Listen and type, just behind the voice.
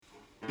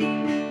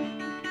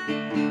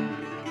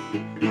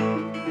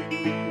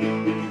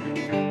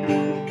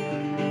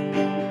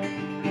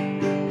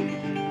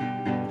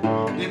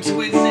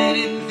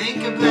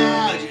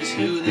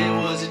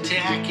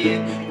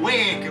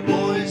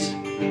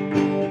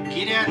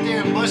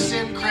goddamn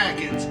busting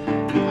Krakens.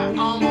 I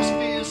almost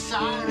feel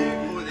sorry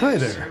for them. Hi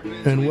there,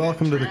 and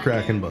welcome to the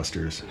Kraken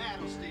Busters,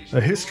 a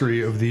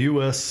history of the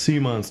U.S. sea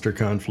monster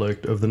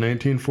conflict of the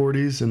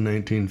 1940s and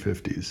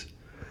 1950s.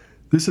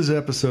 This is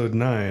episode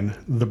 9,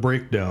 The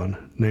Breakdown,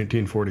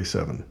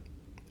 1947.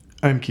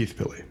 I'm Keith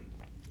Pilley.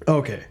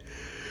 Okay,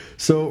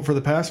 so for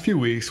the past few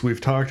weeks, we've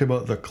talked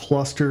about the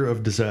cluster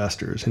of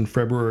disasters in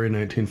February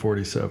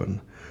 1947,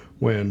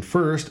 when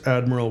first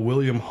Admiral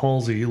William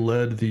Halsey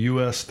led the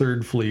U.S.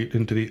 Third Fleet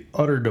into the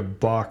utter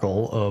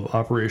debacle of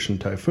Operation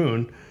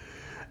Typhoon,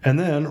 and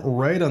then,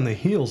 right on the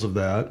heels of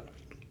that,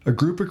 a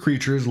group of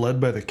creatures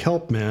led by the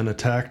Kelpman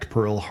attacked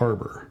Pearl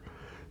Harbor.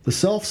 The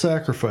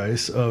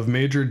self-sacrifice of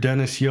Major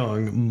Dennis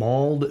Young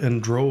mauled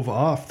and drove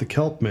off the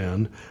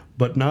Kelpman,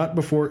 but not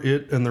before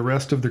it and the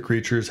rest of the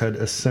creatures had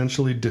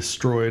essentially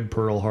destroyed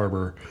Pearl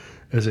Harbor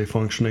as a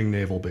functioning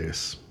naval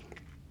base.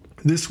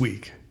 This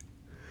week,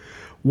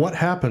 what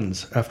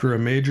happens after a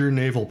major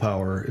naval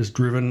power is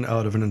driven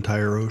out of an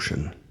entire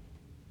ocean?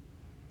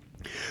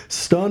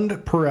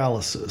 Stunned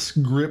paralysis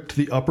gripped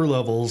the upper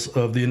levels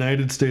of the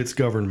United States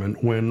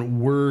government when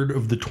word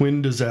of the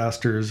twin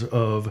disasters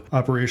of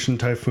Operation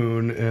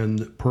Typhoon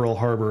and Pearl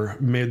Harbor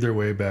made their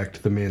way back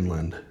to the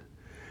mainland.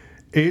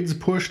 Aides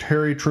pushed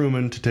Harry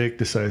Truman to take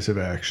decisive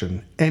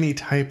action, any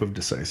type of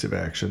decisive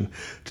action,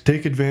 to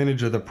take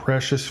advantage of the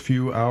precious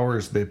few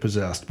hours they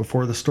possessed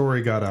before the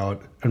story got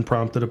out and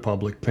prompted a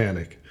public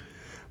panic.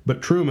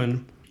 But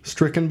Truman,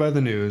 stricken by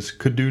the news,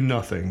 could do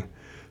nothing,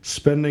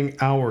 spending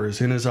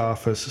hours in his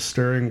office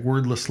staring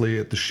wordlessly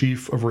at the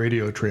sheaf of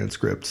radio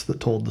transcripts that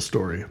told the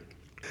story.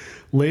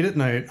 Late at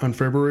night on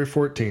February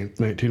 14,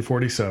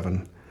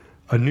 1947,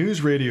 a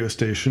news radio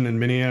station in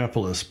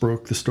Minneapolis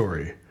broke the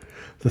story.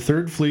 The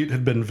Third Fleet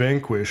had been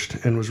vanquished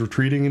and was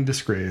retreating in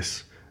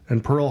disgrace,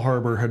 and Pearl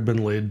Harbor had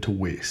been laid to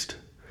waste.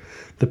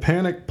 The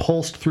panic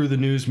pulsed through the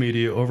news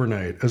media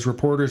overnight as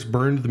reporters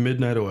burned the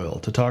midnight oil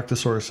to talk to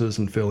sources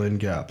and fill in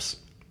gaps.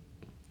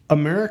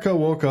 America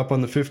woke up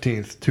on the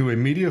 15th to a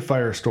media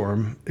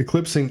firestorm,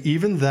 eclipsing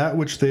even that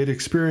which they'd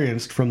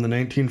experienced from the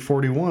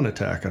 1941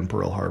 attack on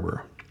Pearl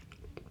Harbor.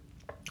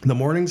 The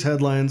morning's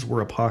headlines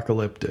were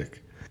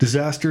apocalyptic.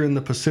 Disaster in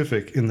the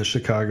Pacific in the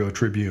Chicago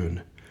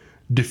Tribune.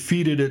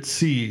 Defeated at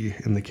sea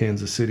in the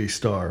Kansas City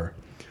Star.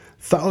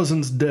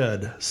 Thousands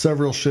dead,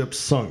 several ships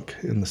sunk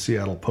in the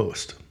Seattle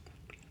Post.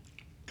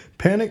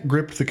 Panic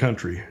gripped the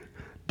country.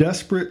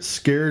 Desperate,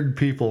 scared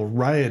people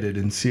rioted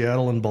in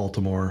Seattle and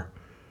Baltimore,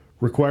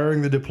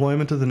 requiring the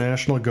deployment of the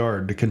National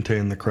Guard to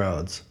contain the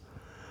crowds.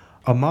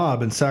 A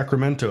mob in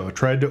Sacramento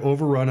tried to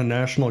overrun a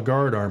National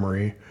Guard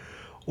armory,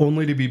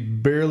 only to be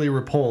barely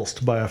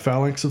repulsed by a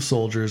phalanx of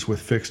soldiers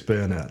with fixed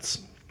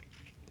bayonets.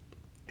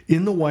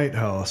 In the White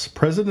House,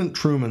 President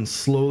Truman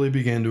slowly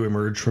began to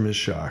emerge from his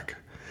shock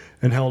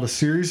and held a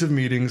series of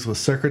meetings with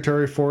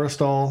Secretary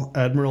Forrestal,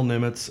 Admiral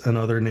Nimitz, and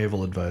other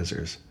naval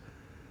advisors.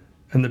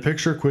 And the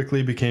picture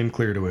quickly became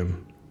clear to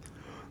him.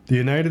 The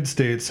United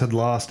States had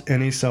lost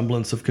any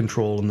semblance of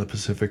control in the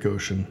Pacific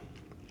Ocean.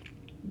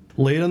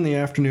 Late on the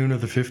afternoon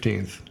of the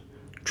 15th,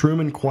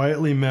 Truman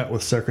quietly met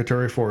with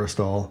Secretary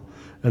Forrestal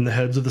and the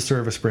heads of the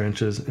service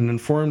branches and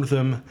informed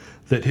them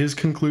that his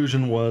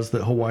conclusion was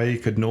that Hawaii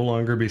could no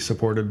longer be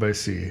supported by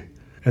sea,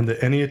 and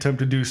that any attempt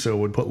to do so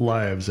would put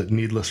lives at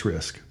needless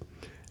risk.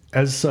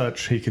 As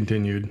such, he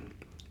continued,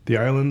 the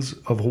islands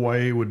of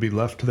Hawaii would be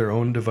left to their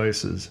own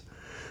devices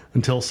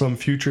until some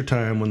future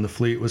time when the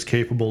fleet was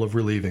capable of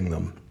relieving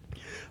them.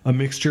 A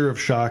mixture of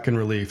shock and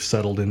relief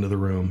settled into the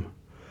room.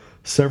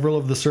 Several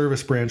of the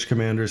service branch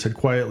commanders had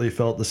quietly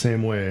felt the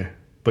same way,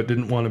 but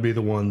didn't want to be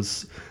the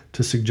ones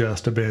to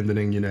suggest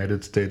abandoning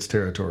United States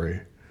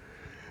territory.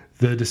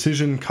 The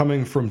decision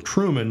coming from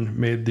Truman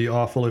made the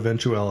awful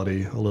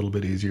eventuality a little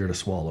bit easier to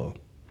swallow.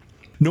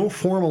 No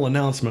formal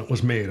announcement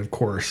was made, of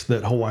course,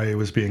 that Hawaii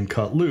was being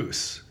cut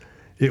loose.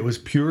 It was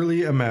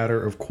purely a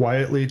matter of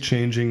quietly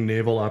changing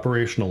naval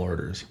operational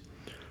orders.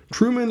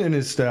 Truman and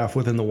his staff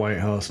within the White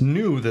House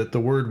knew that the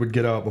word would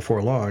get out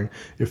before long.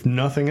 If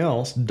nothing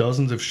else,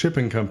 dozens of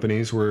shipping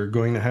companies were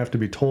going to have to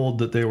be told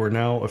that they were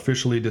now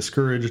officially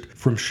discouraged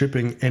from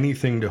shipping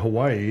anything to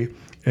Hawaii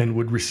and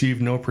would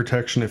receive no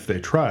protection if they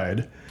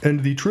tried.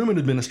 And the Truman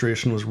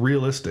administration was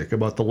realistic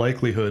about the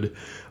likelihood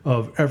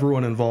of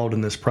everyone involved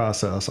in this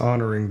process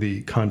honoring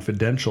the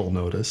confidential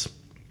notice.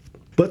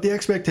 But the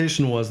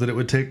expectation was that it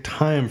would take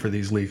time for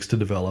these leaks to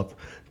develop,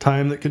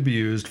 time that could be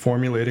used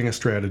formulating a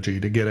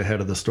strategy to get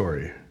ahead of the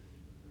story.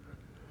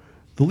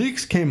 The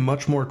leaks came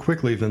much more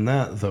quickly than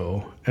that,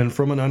 though, and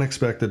from an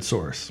unexpected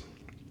source.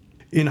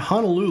 In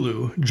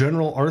Honolulu,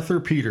 General Arthur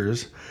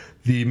Peters,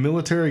 the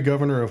military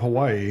governor of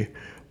Hawaii,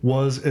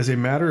 was, as a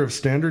matter of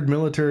standard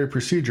military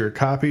procedure,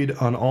 copied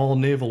on all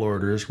naval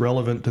orders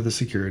relevant to the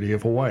security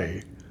of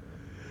Hawaii.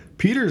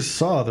 Peters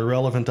saw the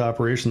relevant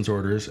operations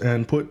orders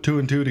and put two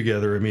and two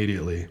together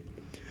immediately.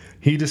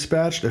 He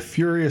dispatched a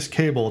furious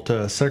cable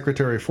to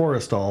Secretary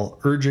Forrestal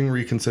urging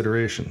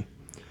reconsideration.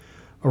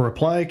 A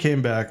reply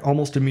came back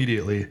almost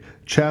immediately,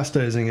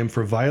 chastising him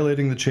for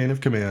violating the chain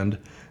of command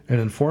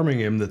and informing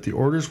him that the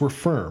orders were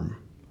firm.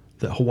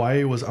 that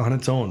Hawaii was on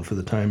its own for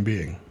the time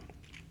being.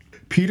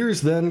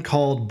 Peters then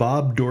called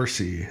Bob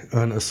Dorsey,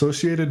 an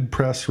Associated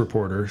Press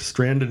reporter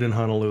stranded in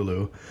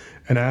Honolulu,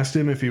 and asked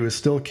him if he was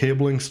still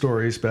cabling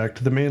stories back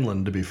to the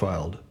mainland to be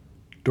filed.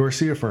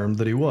 Dorsey affirmed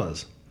that he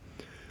was.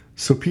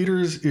 So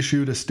Peters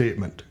issued a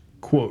statement,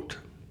 quote,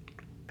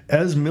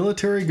 "As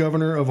military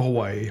governor of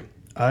Hawaii,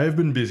 I have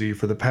been busy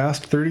for the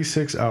past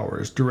 36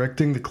 hours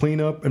directing the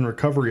cleanup and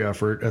recovery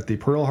effort at the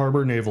Pearl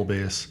Harbor Naval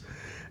Base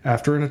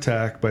after an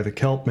attack by the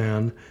Kelp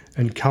Man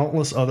and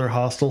countless other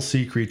hostile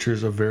sea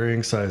creatures of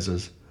varying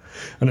sizes,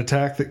 an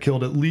attack that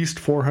killed at least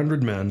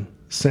 400 men,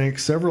 sank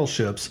several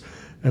ships,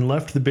 and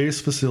left the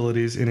base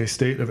facilities in a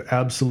state of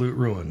absolute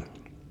ruin.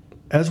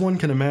 As one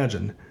can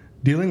imagine,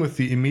 dealing with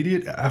the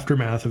immediate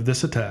aftermath of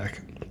this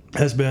attack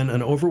has been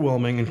an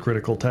overwhelming and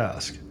critical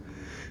task.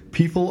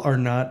 People are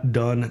not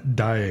done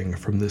dying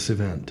from this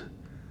event.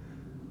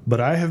 But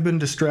I have been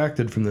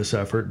distracted from this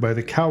effort by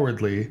the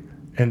cowardly,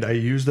 and I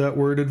use that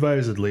word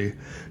advisedly,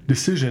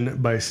 decision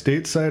by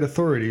stateside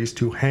authorities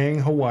to hang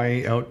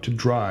Hawaii out to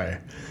dry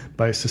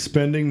by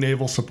suspending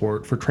naval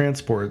support for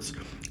transports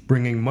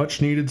bringing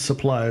much-needed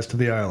supplies to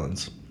the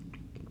islands.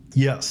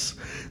 Yes,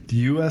 the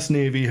U.S.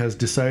 Navy has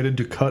decided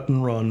to cut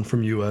and run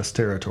from U.S.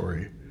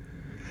 territory.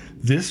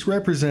 This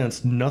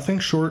represents nothing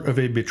short of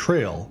a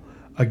betrayal,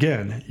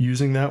 again,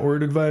 using that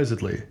word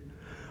advisedly,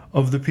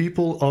 of the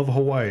people of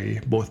Hawaii,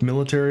 both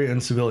military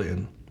and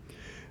civilian.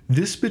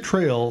 This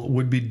betrayal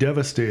would be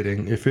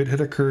devastating if it had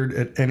occurred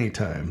at any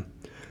time.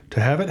 To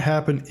have it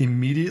happen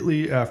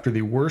immediately after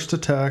the worst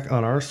attack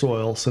on our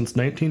soil since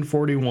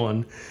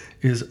 1941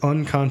 is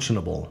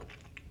unconscionable.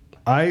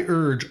 I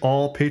urge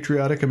all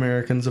patriotic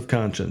Americans of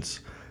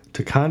conscience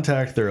to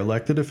contact their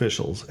elected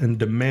officials and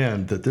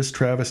demand that this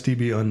travesty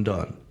be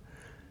undone.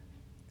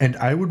 And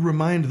I would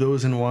remind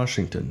those in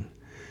Washington,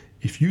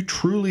 if you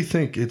truly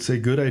think it's a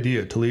good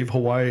idea to leave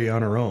Hawaii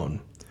on her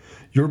own,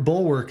 your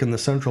bulwark in the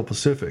Central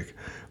Pacific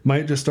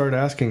might just start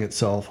asking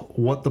itself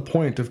what the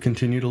point of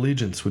continued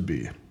allegiance would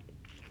be."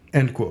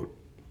 End quote.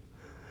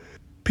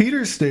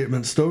 Peters'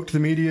 statement stoked the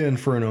media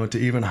inferno to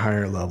even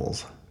higher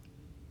levels.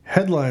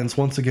 Headlines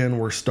once again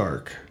were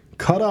stark.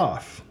 Cut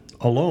off,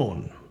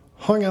 alone,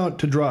 hung out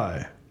to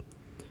dry.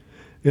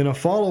 In a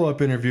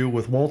follow-up interview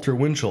with Walter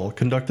Winchell,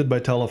 conducted by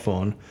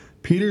telephone,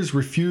 Peters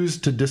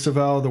refused to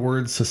disavow the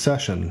word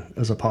secession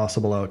as a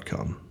possible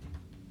outcome.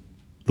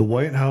 The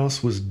White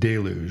House was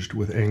deluged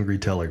with angry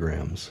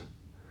telegrams.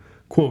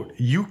 Quote,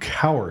 "You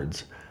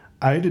cowards!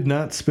 I did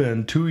not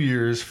spend 2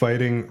 years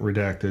fighting,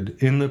 redacted,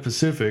 in the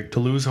Pacific to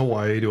lose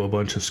Hawaii to a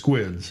bunch of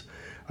squids.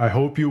 I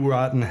hope you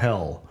rot in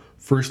hell.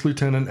 First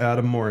Lieutenant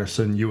Adam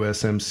Morrison,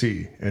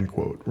 USMC," end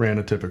quote, ran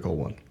a typical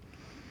one.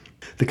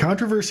 The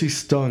controversy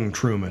stung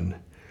Truman.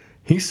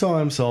 He saw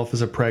himself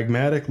as a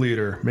pragmatic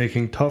leader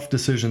making tough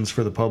decisions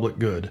for the public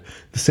good,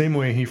 the same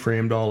way he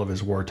framed all of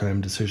his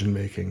wartime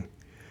decision-making.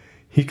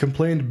 He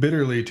complained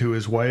bitterly to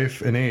his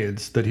wife and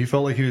aides that he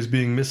felt like he was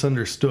being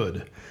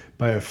misunderstood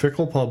by a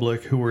fickle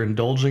public who were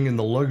indulging in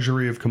the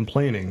luxury of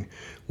complaining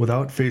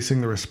without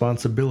facing the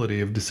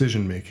responsibility of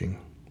decision-making.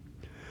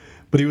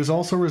 But he was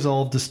also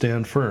resolved to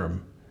stand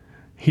firm.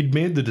 He'd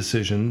made the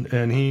decision,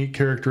 and he,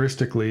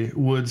 characteristically,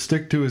 would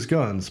stick to his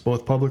guns,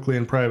 both publicly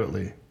and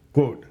privately.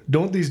 Quote,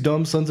 "Don't these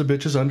dumb sons of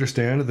bitches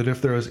understand that if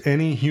there was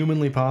any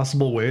humanly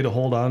possible way to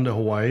hold on to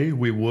Hawaii,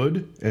 we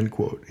would?" End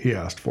quote, he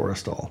asked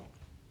Forrestal.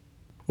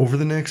 Over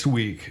the next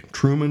week,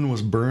 Truman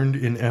was burned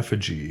in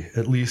effigy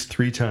at least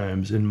 3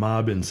 times in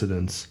mob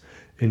incidents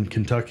in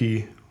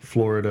Kentucky,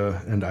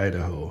 Florida, and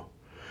Idaho.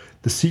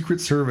 The Secret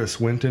Service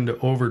went into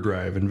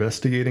overdrive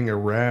investigating a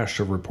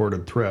rash of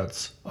reported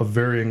threats, of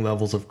varying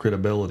levels of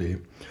credibility,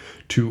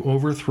 to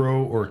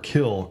overthrow or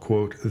kill,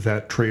 quote,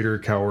 "that traitor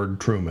coward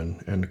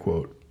Truman," end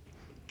quote.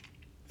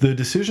 The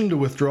decision to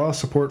withdraw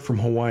support from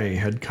Hawaii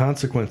had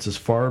consequences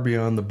far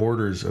beyond the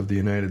borders of the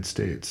United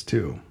States,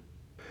 too.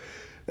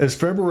 As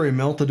February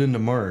melted into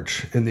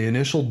March and the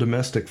initial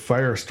domestic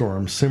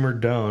firestorm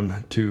simmered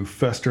down to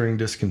festering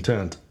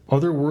discontent,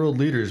 other world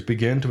leaders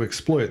began to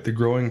exploit the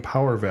growing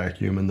power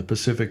vacuum in the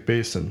Pacific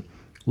Basin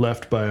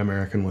left by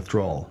American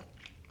withdrawal.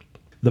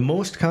 The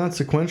most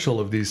consequential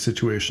of these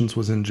situations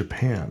was in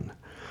Japan.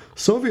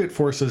 Soviet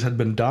forces had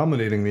been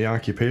dominating the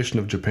occupation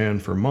of Japan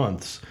for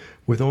months,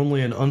 with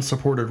only an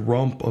unsupported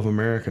rump of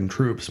American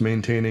troops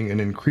maintaining an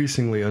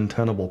increasingly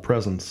untenable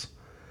presence.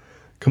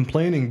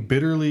 Complaining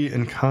bitterly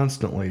and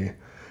constantly,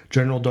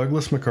 General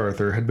Douglas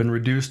MacArthur had been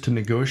reduced to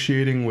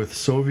negotiating with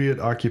Soviet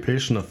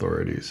occupation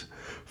authorities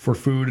for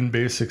food and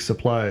basic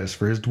supplies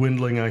for his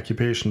dwindling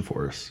occupation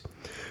force,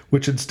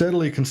 which had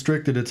steadily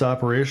constricted its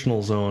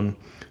operational zone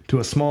to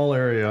a small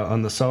area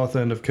on the south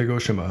end of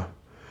Kagoshima,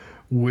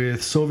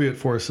 with Soviet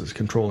forces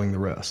controlling the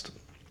rest.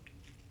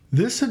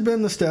 This had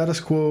been the status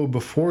quo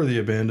before the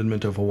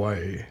abandonment of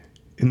Hawaii.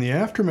 In the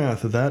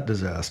aftermath of that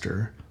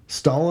disaster,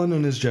 Stalin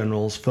and his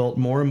generals felt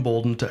more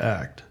emboldened to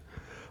act.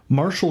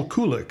 Marshal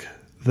Kulik,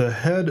 the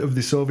head of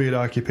the Soviet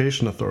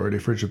Occupation Authority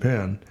for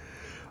Japan,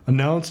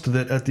 announced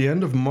that at the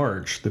end of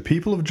March, the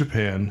people of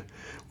Japan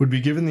would be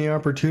given the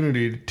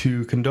opportunity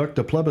to conduct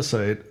a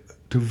plebiscite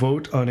to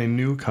vote on a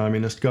new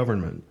communist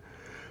government.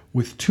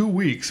 With 2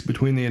 weeks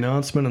between the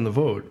announcement and the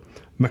vote,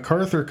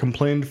 MacArthur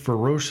complained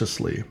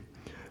ferociously,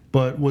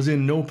 but was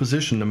in no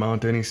position to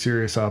mount any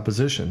serious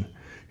opposition.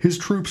 His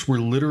troops were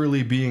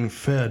literally being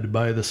fed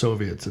by the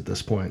Soviets at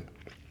this point.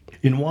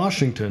 In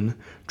Washington,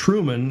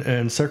 Truman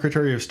and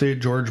Secretary of State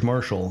George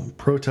Marshall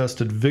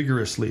protested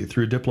vigorously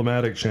through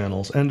diplomatic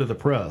channels and to the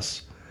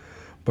press,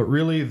 but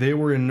really they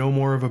were in no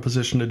more of a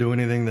position to do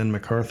anything than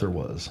MacArthur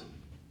was.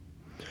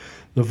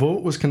 The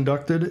vote was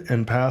conducted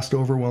and passed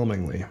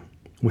overwhelmingly.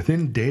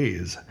 Within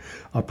days,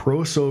 a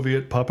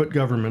pro-Soviet puppet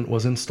government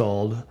was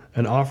installed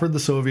and offered the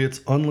Soviets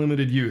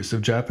unlimited use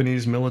of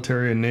Japanese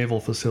military and naval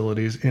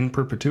facilities in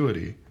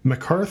perpetuity.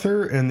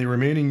 MacArthur and the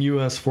remaining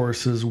U.S.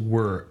 forces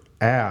were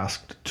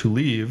asked to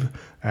leave,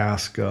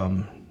 asked,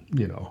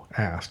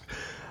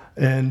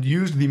 and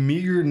used the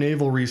meager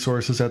naval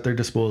resources at their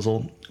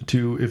disposal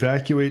to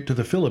evacuate to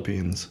the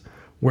Philippines,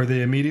 where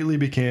they immediately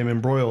became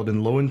embroiled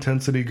in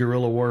low-intensity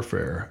guerrilla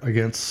warfare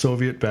against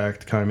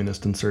Soviet-backed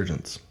communist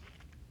insurgents.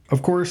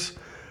 Of course,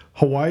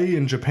 Hawaii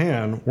and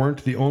Japan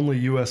weren't the only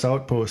U.S.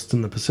 outposts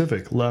in the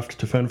Pacific left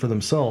to fend for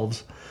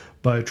themselves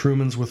by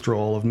Truman's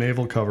withdrawal of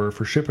naval cover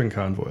for shipping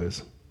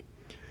convoys.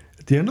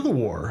 At the end of the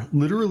war,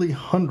 literally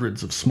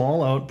hundreds of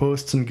small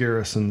outposts and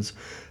garrisons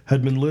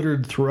had been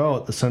littered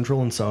throughout the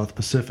Central and South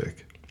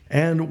Pacific.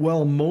 And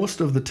while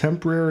most of the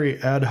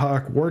temporary ad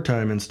hoc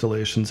wartime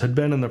installations had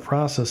been in the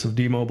process of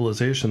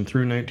demobilization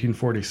through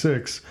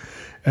 1946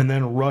 and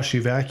then rush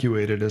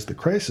evacuated as the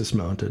crisis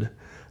mounted,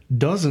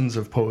 dozens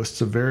of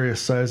posts of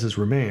various sizes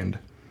remained,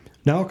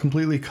 now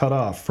completely cut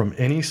off from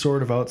any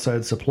sort of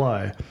outside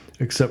supply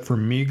except for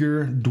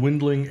meager,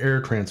 dwindling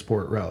air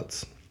transport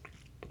routes.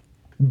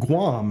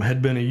 Guam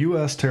had been a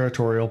U.S.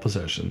 territorial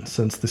possession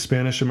since the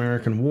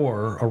Spanish-American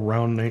War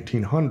around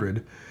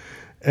 1900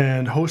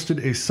 and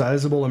hosted a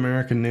sizable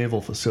American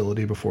naval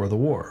facility before the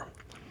war.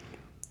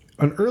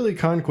 An early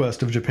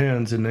conquest of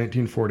Japan's in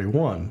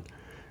 1941,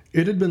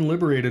 it had been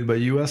liberated by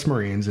U.S.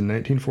 Marines in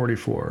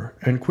 1944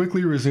 and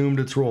quickly resumed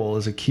its role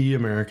as a key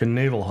American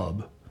naval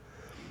hub.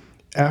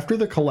 After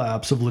the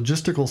collapse of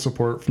logistical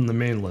support from the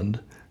mainland,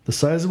 the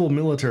sizable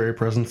military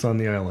presence on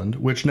the island,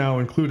 which now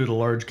included a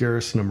large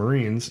garrison of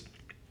Marines,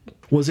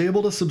 was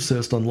able to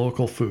subsist on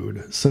local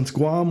food, since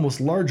Guam was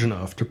large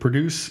enough to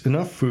produce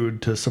enough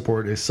food to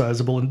support a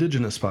sizable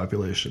indigenous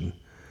population.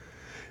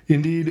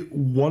 Indeed,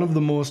 one of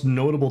the most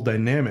notable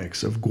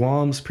dynamics of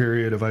Guam's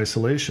period of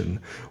isolation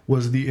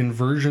was the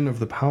inversion of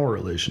the power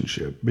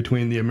relationship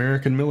between the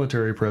American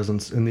military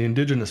presence and the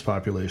indigenous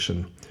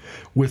population,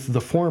 with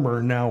the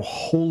former now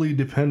wholly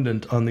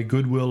dependent on the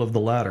goodwill of the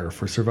latter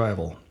for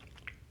survival.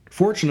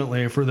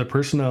 Fortunately for the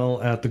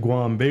personnel at the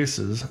Guam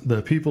bases,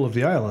 the people of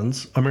the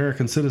islands,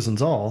 American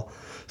citizens all,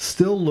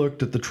 still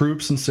looked at the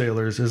troops and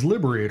sailors as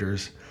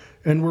liberators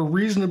and were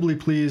reasonably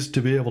pleased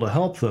to be able to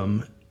help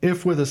them,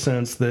 if with a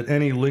sense that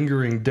any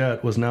lingering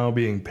debt was now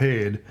being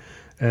paid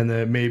and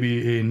that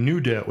maybe a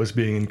new debt was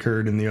being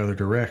incurred in the other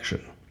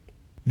direction.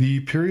 The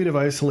period of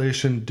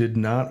isolation did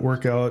not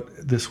work out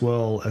this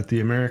well at the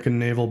American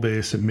naval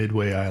base at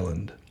Midway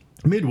Island.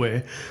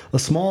 Midway, a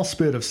small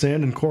spit of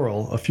sand and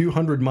coral a few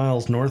hundred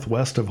miles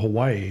northwest of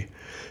Hawaii,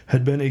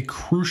 had been a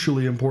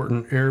crucially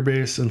important air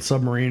base and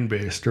submarine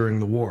base during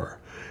the war.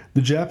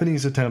 The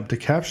Japanese attempt to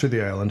capture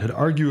the island had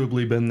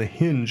arguably been the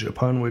hinge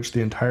upon which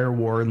the entire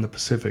war in the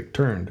Pacific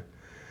turned.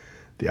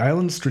 The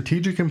island's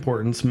strategic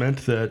importance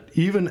meant that,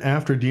 even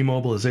after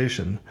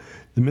demobilization,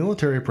 the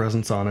military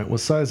presence on it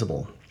was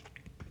sizable.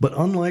 But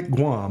unlike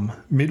Guam,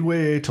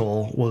 Midway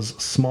Atoll was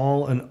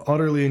small and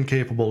utterly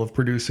incapable of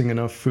producing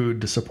enough food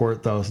to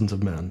support thousands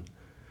of men.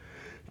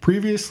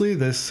 Previously,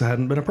 this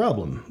hadn't been a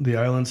problem. The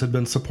islands had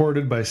been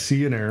supported by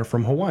sea and air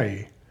from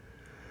Hawaii.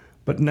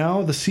 But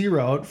now the sea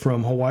route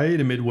from Hawaii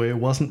to Midway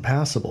wasn't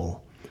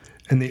passable,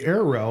 and the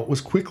air route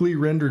was quickly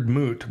rendered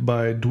moot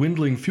by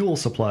dwindling fuel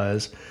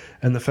supplies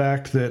and the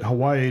fact that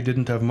Hawaii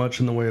didn't have much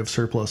in the way of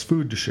surplus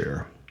food to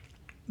share.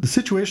 The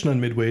situation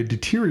on Midway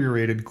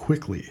deteriorated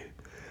quickly.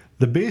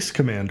 The base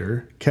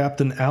commander,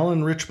 Captain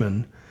Alan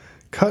Richman,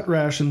 cut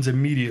rations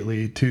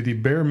immediately to the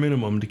bare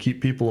minimum to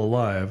keep people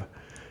alive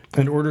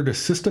and ordered a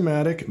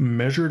systematic,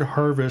 measured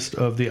harvest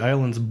of the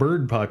island's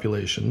bird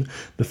population,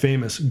 the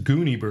famous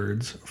Goonie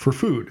birds, for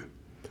food.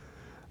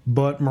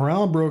 But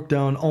morale broke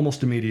down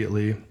almost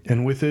immediately,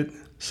 and with it,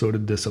 so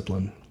did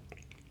discipline.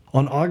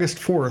 On August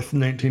 4th,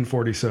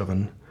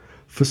 1947,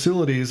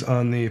 facilities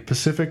on the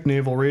Pacific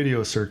Naval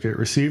Radio Circuit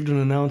received an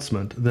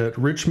announcement that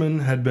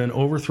Richmond had been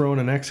overthrown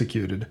and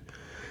executed,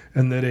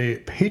 and that a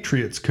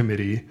Patriots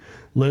Committee,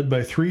 led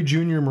by 3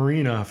 junior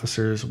Marine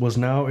officers, was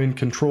now in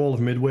control of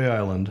Midway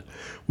Island,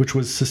 which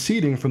was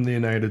seceding from the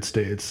United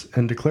States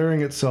and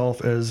declaring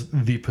itself as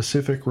the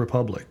Pacific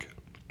Republic.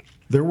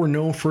 There were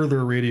no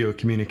further radio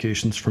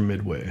communications from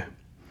Midway,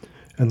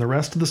 and the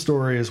rest of the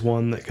story is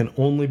one that can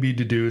only be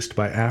deduced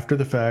by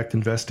after-the-fact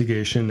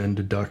investigation and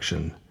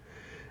deduction.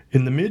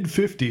 In the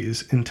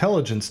mid-50s,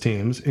 intelligence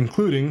teams,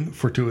 including,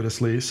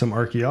 fortuitously, some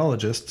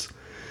archaeologists,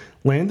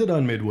 landed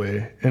on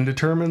Midway and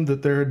determined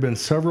that there had been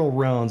several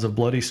rounds of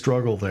bloody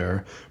struggle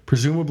there,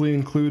 presumably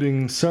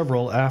including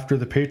several after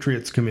the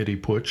Patriots Committee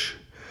putsch,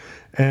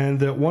 and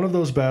that one of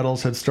those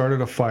battles had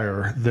started a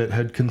fire that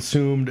had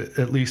consumed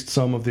at least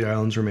some of the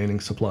island's remaining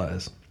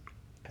supplies.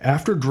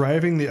 After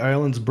driving the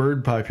island's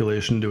bird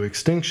population to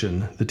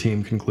extinction, the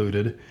team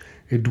concluded,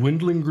 a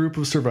dwindling group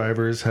of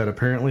survivors had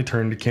apparently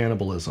turned to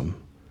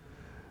cannibalism.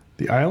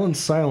 The island's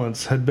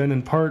silence had been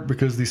in part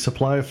because the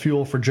supply of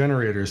fuel for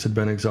generators had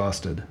been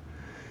exhausted.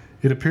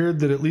 It appeared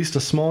that at least a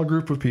small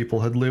group of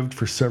people had lived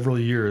for several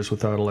years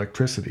without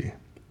electricity.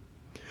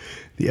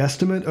 The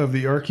estimate of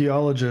the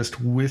archaeologist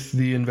with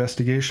the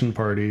investigation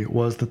party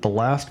was that the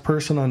last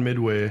person on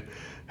Midway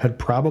had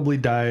probably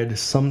died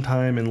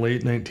sometime in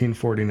late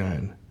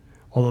 1949,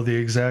 although the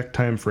exact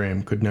time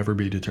frame could never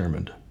be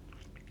determined.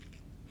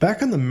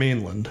 Back on the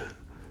mainland,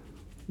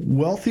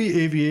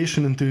 wealthy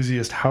aviation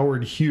enthusiast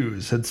Howard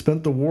Hughes had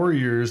spent the war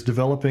years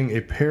developing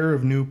a pair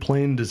of new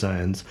plane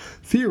designs,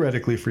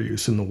 theoretically for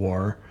use in the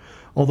war,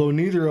 although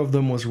neither of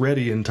them was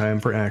ready in time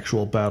for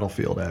actual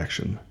battlefield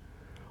action.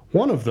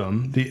 One of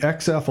them, the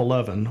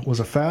XF-11, was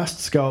a fast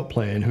scout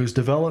plane whose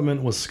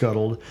development was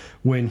scuttled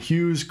when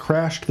Hughes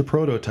crashed the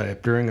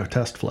prototype during a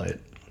test flight.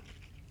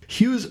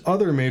 Hughes'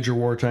 other major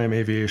wartime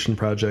aviation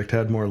project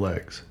had more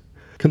legs.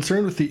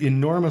 Concerned with the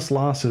enormous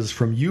losses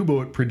from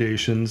U-boat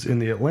predations in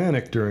the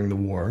Atlantic during the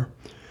war,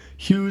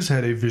 Hughes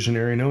had a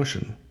visionary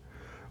notion.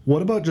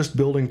 What about just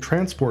building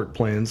transport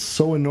planes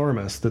so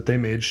enormous that they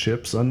made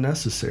ships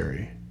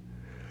unnecessary?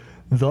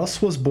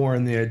 Thus was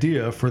born the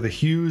idea for the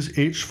Hughes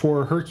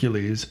H-4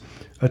 Hercules,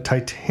 a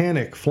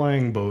titanic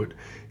flying boat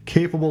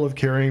capable of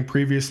carrying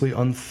previously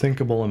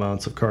unthinkable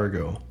amounts of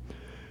cargo.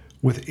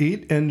 With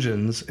 8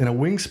 engines and a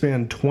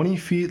wingspan 20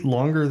 feet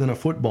longer than a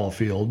football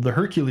field, the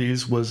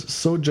Hercules was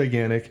so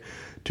gigantic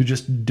to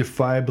just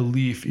defy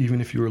belief even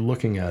if you were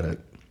looking at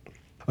it.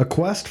 A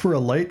quest for a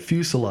light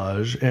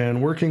fuselage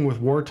and working with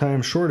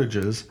wartime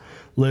shortages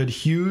led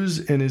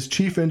Hughes and his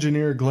chief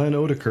engineer Glenn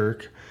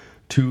Odekirk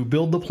to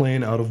build the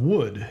plane out of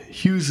wood.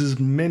 Hughes's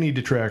many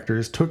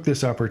detractors took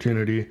this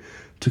opportunity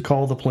to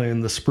call the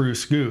plane the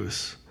Spruce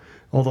Goose,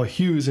 although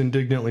Hughes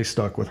indignantly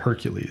stuck with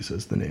Hercules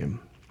as the name.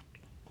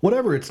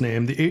 Whatever its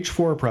name, the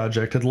H-4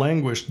 project had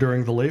languished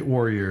during the late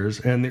war years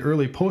and the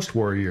early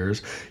post-war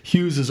years.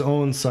 Hughes's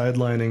own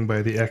sidelining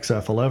by the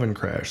XF-11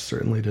 crash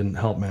certainly didn't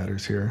help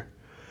matters here.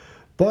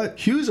 But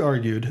Hughes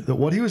argued that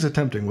what he was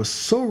attempting was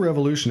so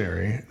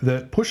revolutionary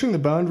that pushing the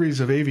boundaries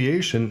of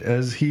aviation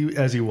as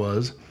he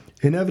was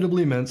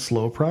inevitably meant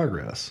slow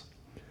progress.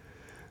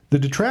 The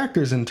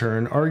detractors, in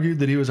turn, argued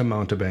that he was a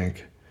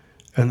mountebank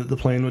and that the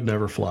plane would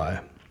never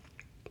fly.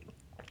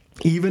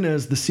 Even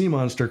as the sea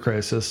monster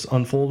crisis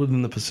unfolded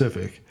in the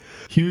Pacific,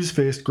 Hughes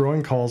faced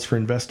growing calls for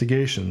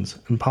investigations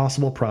and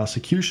possible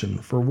prosecution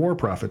for war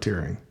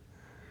profiteering.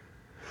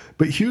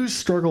 But Hughes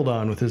struggled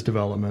on with his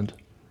development,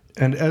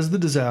 and as the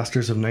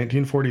disasters of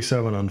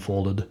 1947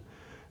 unfolded,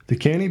 the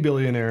canny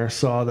billionaire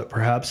saw that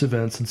perhaps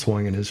events had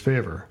swung in his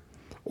favor.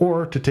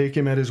 Or, to take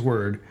him at his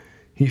word,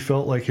 he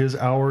felt like his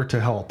hour to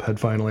help had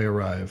finally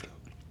arrived.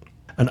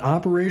 An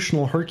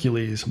operational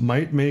Hercules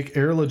might make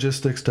air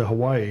logistics to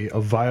Hawaii a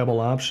viable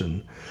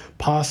option,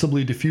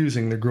 possibly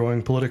diffusing the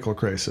growing political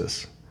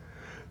crisis.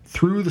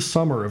 Through the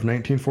summer of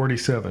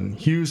 1947,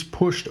 Hughes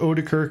pushed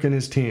Odekirk and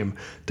his team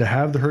to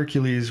have the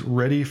Hercules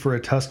ready for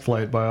a test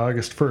flight by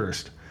August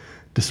 1st,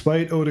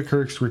 despite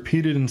Odekirk's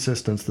repeated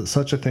insistence that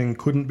such a thing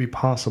couldn't be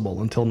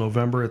possible until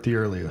November at the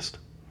earliest.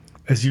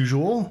 As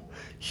usual,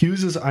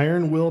 Hughes's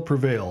iron will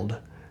prevailed,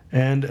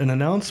 and an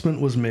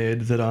announcement was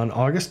made that on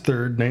August 3,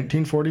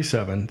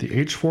 1947, the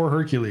H-4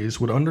 Hercules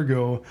would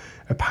undergo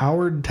a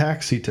powered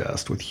taxi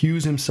test with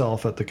Hughes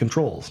himself at the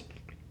controls.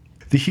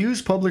 The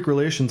Hughes public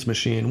relations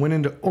machine went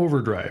into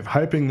overdrive,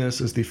 hyping this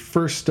as the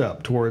first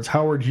step towards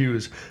Howard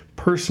Hughes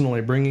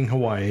personally bringing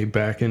Hawaii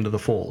back into the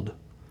fold.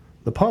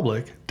 The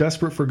public,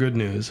 desperate for good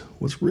news,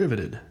 was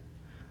riveted.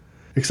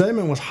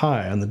 Excitement was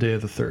high on the day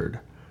of the 3rd.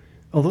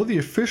 Although the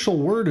official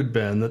word had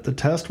been that the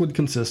test would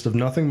consist of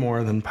nothing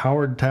more than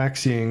powered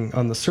taxiing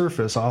on the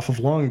surface off of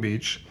Long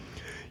Beach,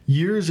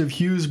 years of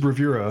Hughes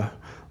bravura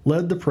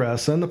led the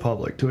press and the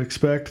public to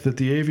expect that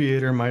the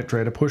aviator might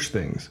try to push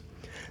things.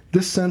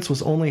 This sense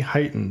was only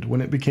heightened when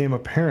it became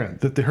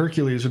apparent that the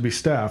Hercules would be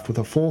staffed with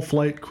a full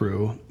flight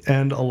crew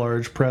and a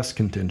large press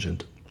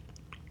contingent.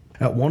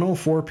 At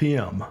 1:04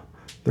 p.m.,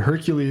 the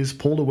Hercules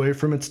pulled away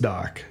from its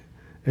dock,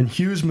 and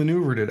Hughes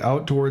maneuvered it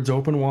out towards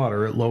open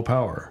water at low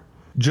power.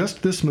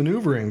 Just this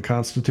maneuvering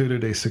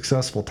constituted a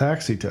successful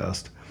taxi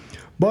test,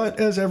 but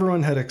as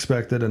everyone had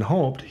expected and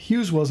hoped,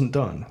 Hughes wasn't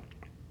done.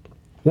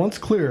 Once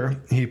clear,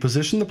 he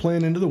positioned the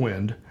plane into the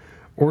wind,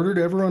 ordered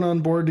everyone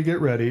on board to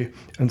get ready,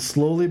 and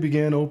slowly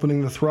began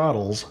opening the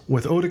throttles,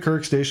 with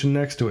Odekirk stationed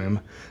next to him,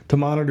 to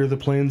monitor the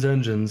plane's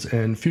engines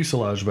and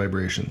fuselage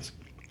vibrations.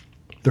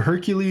 The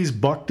Hercules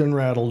bucked and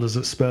rattled as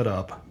it sped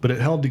up, but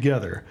it held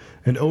together,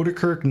 and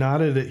Odekirk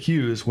nodded at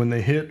Hughes when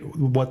they hit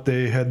what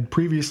they had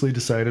previously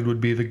decided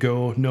would be the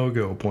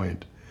go-no-go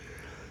point.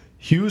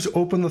 Hughes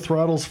opened the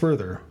throttles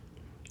further,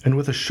 and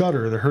with a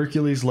shudder the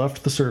Hercules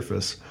left the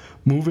surface,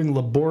 moving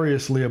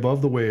laboriously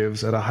above the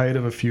waves at a height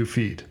of a few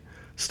feet.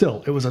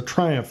 Still, it was a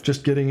triumph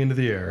just getting into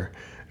the air,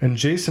 and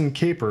Jason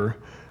Caper,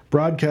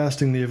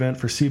 broadcasting the event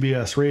for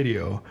CBS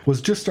Radio,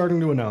 was just starting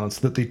to announce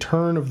that the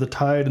turn of the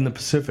tide in the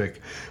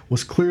Pacific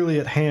was clearly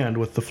at hand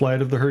with the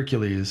flight of the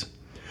Hercules,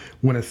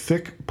 when a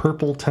thick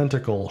purple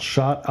tentacle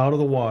shot out of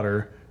the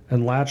water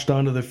and latched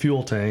onto the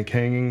fuel tank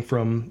hanging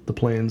from the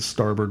plane's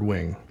starboard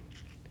wing.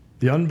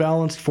 The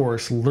unbalanced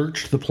force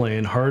lurched the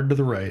plane hard to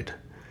the right,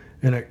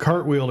 and it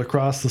cartwheeled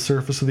across the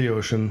surface of the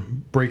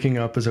ocean, breaking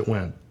up as it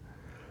went.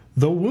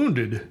 Though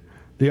wounded,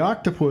 the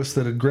octopus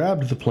that had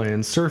grabbed the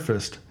plane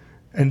surfaced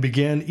and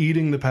began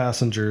eating the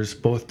passengers,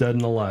 both dead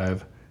and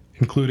alive,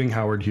 including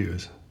Howard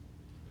Hughes.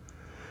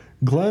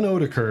 Glenn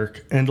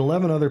Odekirk and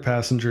 11 other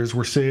passengers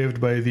were saved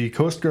by the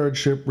Coast Guard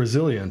ship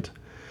Resilient,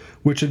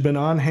 which had been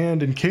on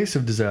hand in case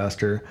of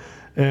disaster,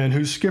 and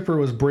whose skipper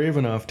was brave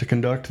enough to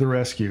conduct the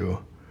rescue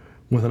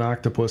with an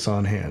octopus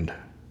on hand.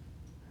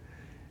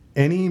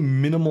 Any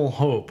minimal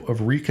hope of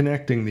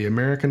reconnecting the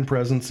American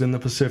presence in the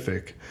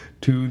Pacific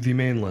to the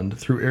mainland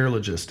through air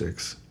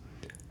logistics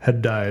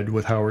had died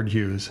with Howard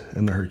Hughes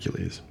and the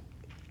Hercules.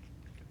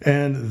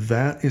 And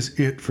that is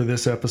it for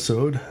this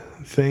episode.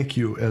 Thank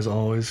you, as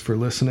always, for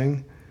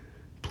listening.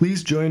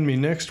 Please join me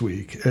next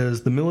week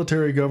as the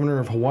military governor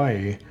of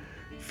Hawaii,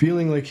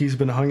 feeling like he's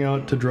been hung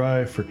out to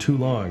dry for too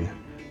long,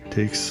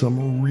 takes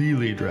some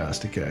really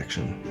drastic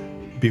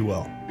action. Be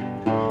well.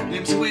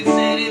 Them squids,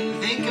 they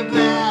didn't think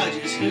about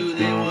just who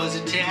they was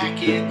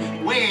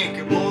attacking. Way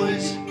anchor,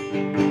 boys.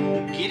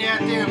 Get out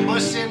there and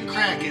bust them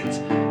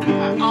krakens.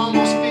 I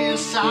almost feel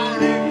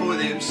sorry for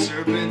them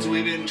serpents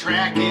we've been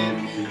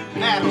tracking.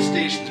 Battle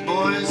stations,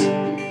 boys.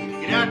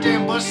 Get out there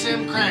and bust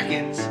them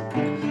krakens.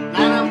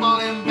 Line up all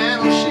them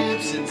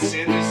battleships and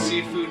send the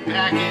seafood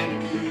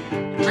packing.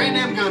 Train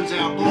them guns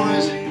out,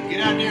 boys.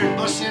 Get out there and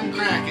bust them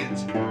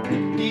krakens.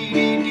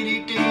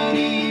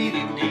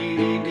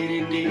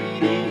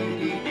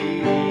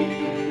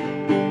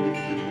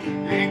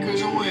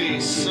 Anchors away,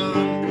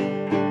 son.